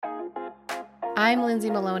I'm Lindsay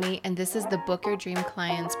Maloney, and this is the Book Your Dream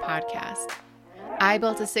Clients podcast. I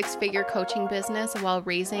built a 6-figure coaching business while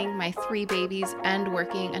raising my 3 babies and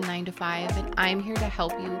working a 9-to-5, and I'm here to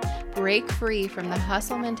help you break free from the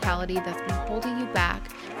hustle mentality that's been holding you back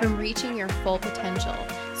from reaching your full potential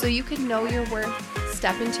so you can know your worth,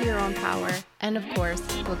 step into your own power, and of course,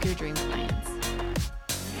 book your dream clients.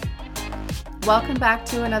 Welcome back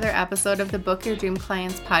to another episode of the Book Your Dream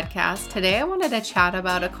Clients podcast. Today I wanted to chat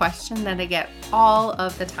about a question that I get all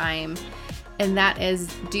of the time, and that is,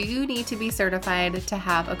 do you need to be certified to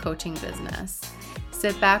have a coaching business?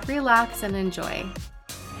 Sit back, relax, and enjoy.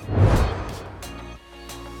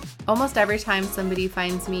 Almost every time somebody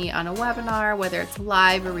finds me on a webinar, whether it's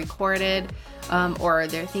live or recorded, or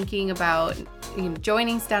they're thinking about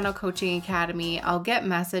joining Stand Out Coaching Academy, I'll get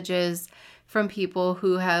messages from people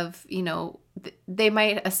who have, they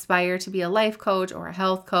might aspire to be a life coach or a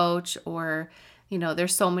health coach, or,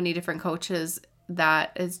 there's so many different coaches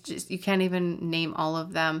that is just, you can't even name all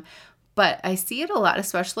of them. But I see it a lot,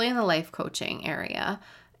 especially in the life coaching area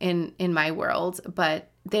in my world. But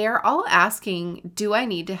they are all asking, do I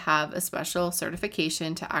need to have a special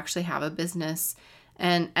certification to actually have a business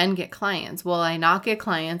and get clients? Will I not get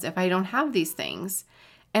clients if I don't have these things?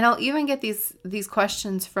 And I'll even get these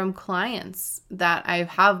questions from clients that I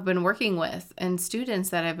have been working with and students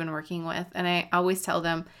that I've been working with. And I always tell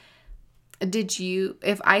them,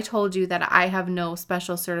 if I told you that I have no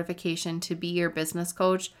special certification to be your business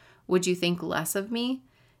coach, would you think less of me?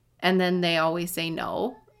 And then they always say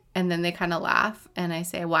no. And then they kind of laugh. And I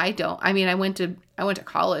say, well, I don't. I mean, I went to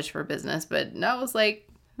college for business, but that was like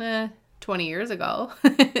 20 years ago.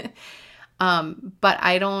 But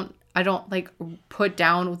I don't like put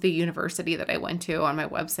down the university that I went to on my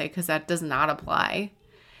website because that does not apply.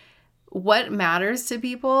 What matters to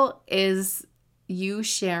people is you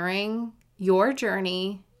sharing your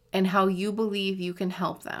journey and how you believe you can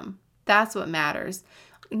help them. That's what matters.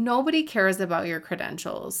 Nobody cares about your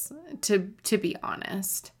credentials, to be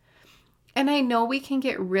honest. And I know we can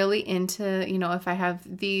get really into, if I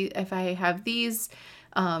have these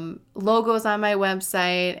logos on my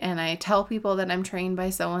website and I tell people that I'm trained by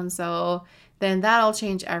so-and-so, then that'll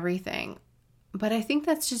change everything. But I think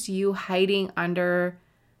that's just you hiding under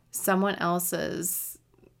someone else's,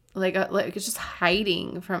 like it's just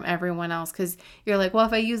hiding from everyone else. Cause you're like, well,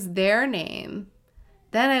 if I use their name,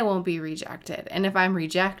 then I won't be rejected. And if I'm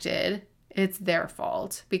rejected, it's their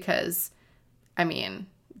fault because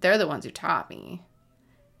they're the ones who taught me.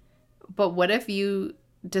 But what if you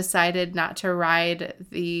decided not to ride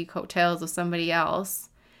the coattails of somebody else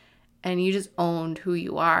and you just owned who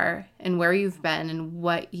you are and where you've been and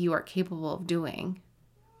what you are capable of doing,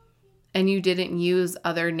 and you didn't use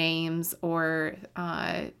other names or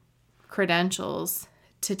credentials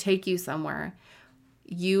to take you somewhere?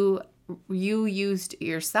 You used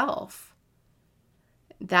yourself.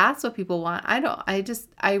 That's what people want.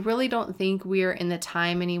 I really don't think we're in the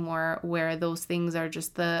time anymore where those things are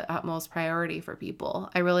just the utmost priority for people.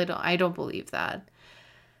 I don't believe that.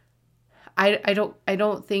 I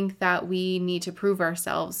don't think that we need to prove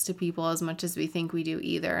ourselves to people as much as we think we do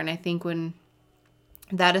either. And I think when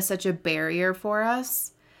that is such a barrier for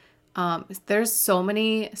us, there's so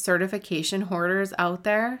many certification hoarders out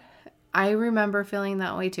there. I remember feeling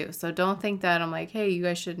that way too. So don't think that I'm like, hey, you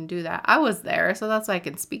guys shouldn't do that. I was there, so that's why I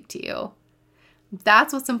can speak to you.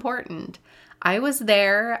 That's what's important. I was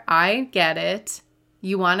there. I get it.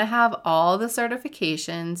 You want to have all the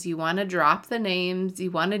certifications. You want to drop the names.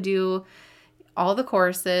 You want to do all the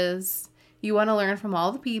courses. You want to learn from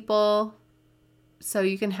all the people so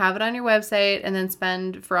you can have it on your website and then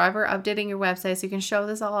spend forever updating your website so you can show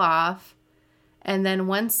this all off. And then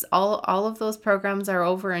once all of those programs are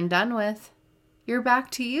over and done with, you're back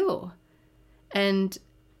to you. And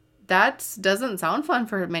that doesn't sound fun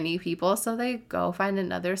for many people. So they go find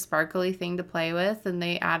another sparkly thing to play with and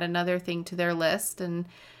they add another thing to their list. And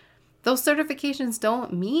those certifications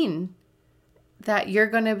don't mean that you're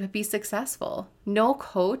going to be successful. No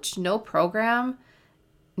coach, no program,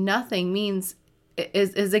 nothing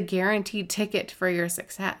is a guaranteed ticket for your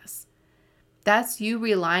success. That's you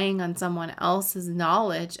relying on someone else's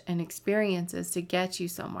knowledge and experiences to get you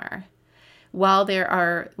somewhere. While they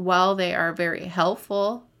are very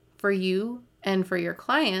helpful for you and for your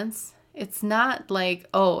clients, it's not like,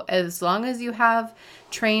 oh, as long as you have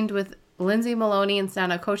trained with Lindsay Maloney and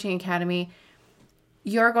Stand Out Coaching Academy,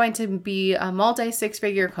 you're going to be a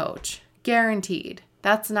multi-6-figure coach, guaranteed.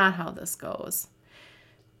 That's not how this goes.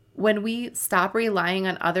 When we stop relying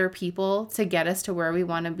on other people to get us to where we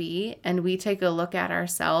want to be, and we take a look at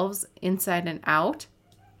ourselves inside and out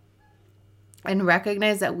and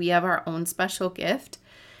recognize that we have our own special gift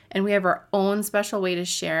and we have our own special way to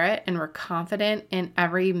share it, and we're confident in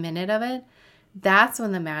every minute of it, that's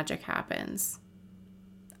when the magic happens.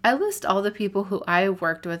 I list all the people who I've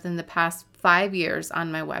worked with in the past 5 years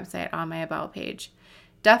on my website, on my About page.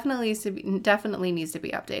 Definitely needs to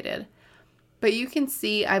be updated. But you can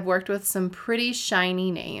see I've worked with some pretty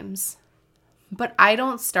shiny names. But I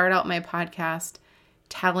don't start out my podcast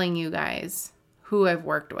telling you guys who I've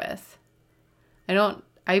worked with.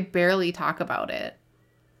 I barely talk about it,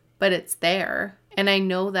 but it's there. And I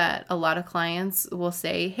know that a lot of clients will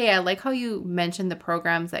say, hey, I like how you mentioned the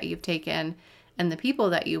programs that you've taken and the people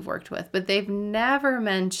that you've worked with, but they've never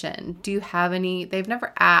mentioned, they've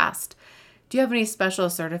never asked, do you have any special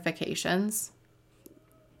certifications?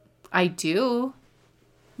 I do,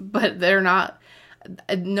 but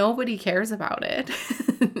nobody cares about it.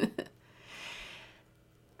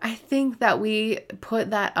 I think that we put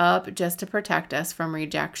that up just to protect us from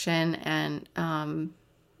rejection. And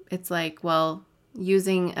it's like, well,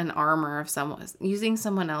 using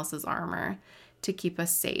someone else's armor to keep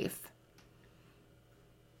us safe.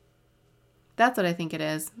 That's what I think it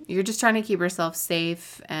is. You're just trying to keep yourself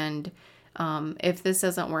safe. And if this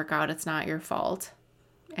doesn't work out, it's not your fault.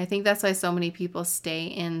 I think that's why so many people stay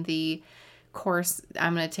in the course.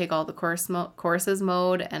 I'm going to take all the courses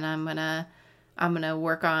mode, and I'm going to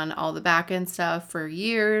work on all the back end stuff for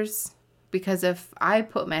years. Because if I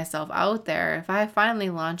put myself out there, if I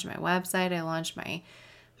finally launch my website, I launch my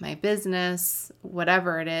business,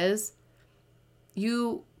 whatever it is,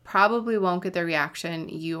 you probably won't get the reaction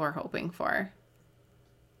you are hoping for.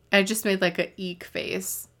 I just made like a eek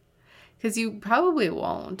face, because you probably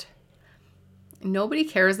won't. Nobody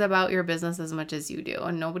cares about your business as much as you do,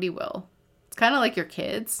 and nobody will. It's kind of like your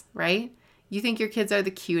kids, right? You think your kids are the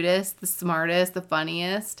cutest, the smartest, the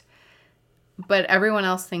funniest, but everyone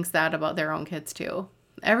else thinks that about their own kids too.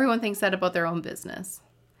 Everyone thinks that about their own business.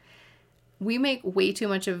 We make way too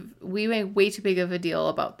big of a deal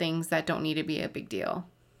about things that don't need to be a big deal.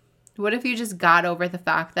 What if you just got over the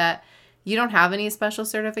fact that you don't have any special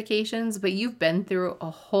certifications, but you've been through a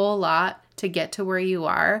whole lot to get to where you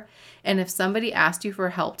are? And if somebody asked you for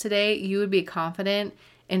help today, you would be confident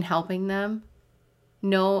in helping them.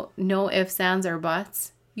 No ifs, ands, or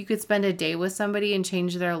buts. You could spend a day with somebody and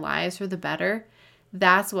change their lives for the better.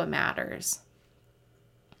 That's what matters.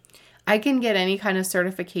 I can get any kind of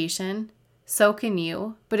certification. So can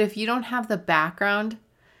you. But if you don't have the background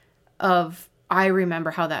of, I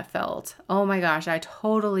remember how that felt, oh my gosh, I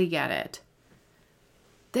totally get it,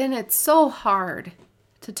 then it's so hard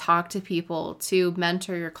to talk to people, to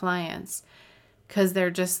mentor your clients, because they're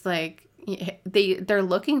just like, they're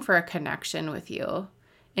looking for a connection with you.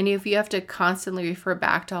 And if you have to constantly refer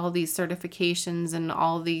back to all these certifications and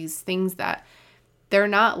all these things that they're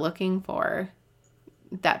not looking for,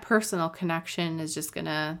 that personal connection is just going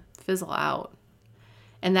to fizzle out.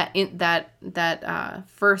 And that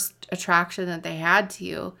first attraction that they had to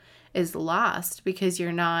you is lost because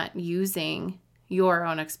you're not using your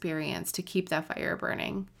own experience to keep that fire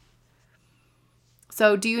burning.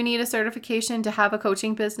 So do you need a certification to have a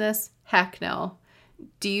coaching business? Heck no.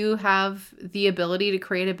 Do you have the ability to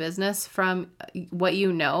create a business from what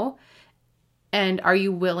you know? And are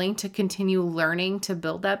you willing to continue learning to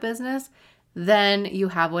build that business? Then you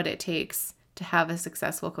have what it takes to have a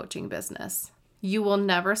successful coaching business. You will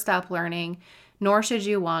never stop learning, nor should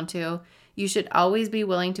you want to. You should always be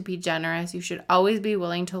willing to be generous. You should always be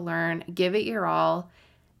willing to learn, give it your all.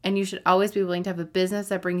 And you should always be willing to have a business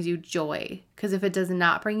that brings you joy. Because if it does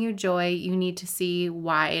not bring you joy, you need to see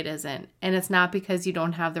why it isn't. And it's not because you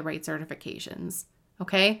don't have the right certifications.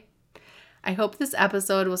 Okay? I hope this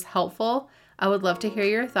episode was helpful. I would love to hear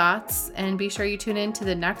your thoughts. And be sure you tune in to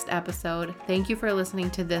the next episode. Thank you for listening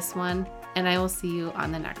to this one. And I will see you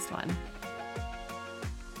on the next one.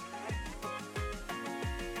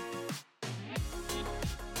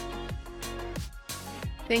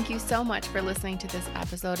 Thank you so much for listening to this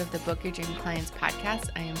episode of the Book Your Dream Clients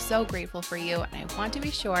podcast. I am so grateful for you, and I want to be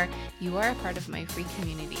sure you are a part of my free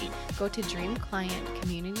community. Go to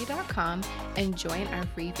dreamclientcommunity.com and join our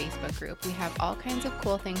free Facebook group. We have all kinds of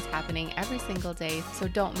cool things happening every single day, so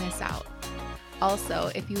don't miss out. Also,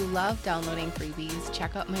 if you love downloading freebies,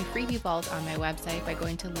 check out my Freebie Vault on my website by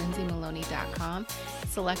going to lindsaymaloney.com,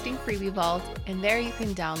 selecting Freebie Vault, and there you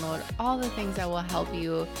can download all the things that will help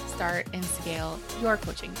you start and scale your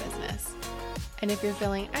coaching business. And if you're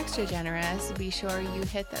feeling extra generous, be sure you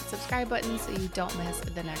hit that subscribe button so you don't miss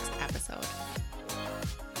the next episode.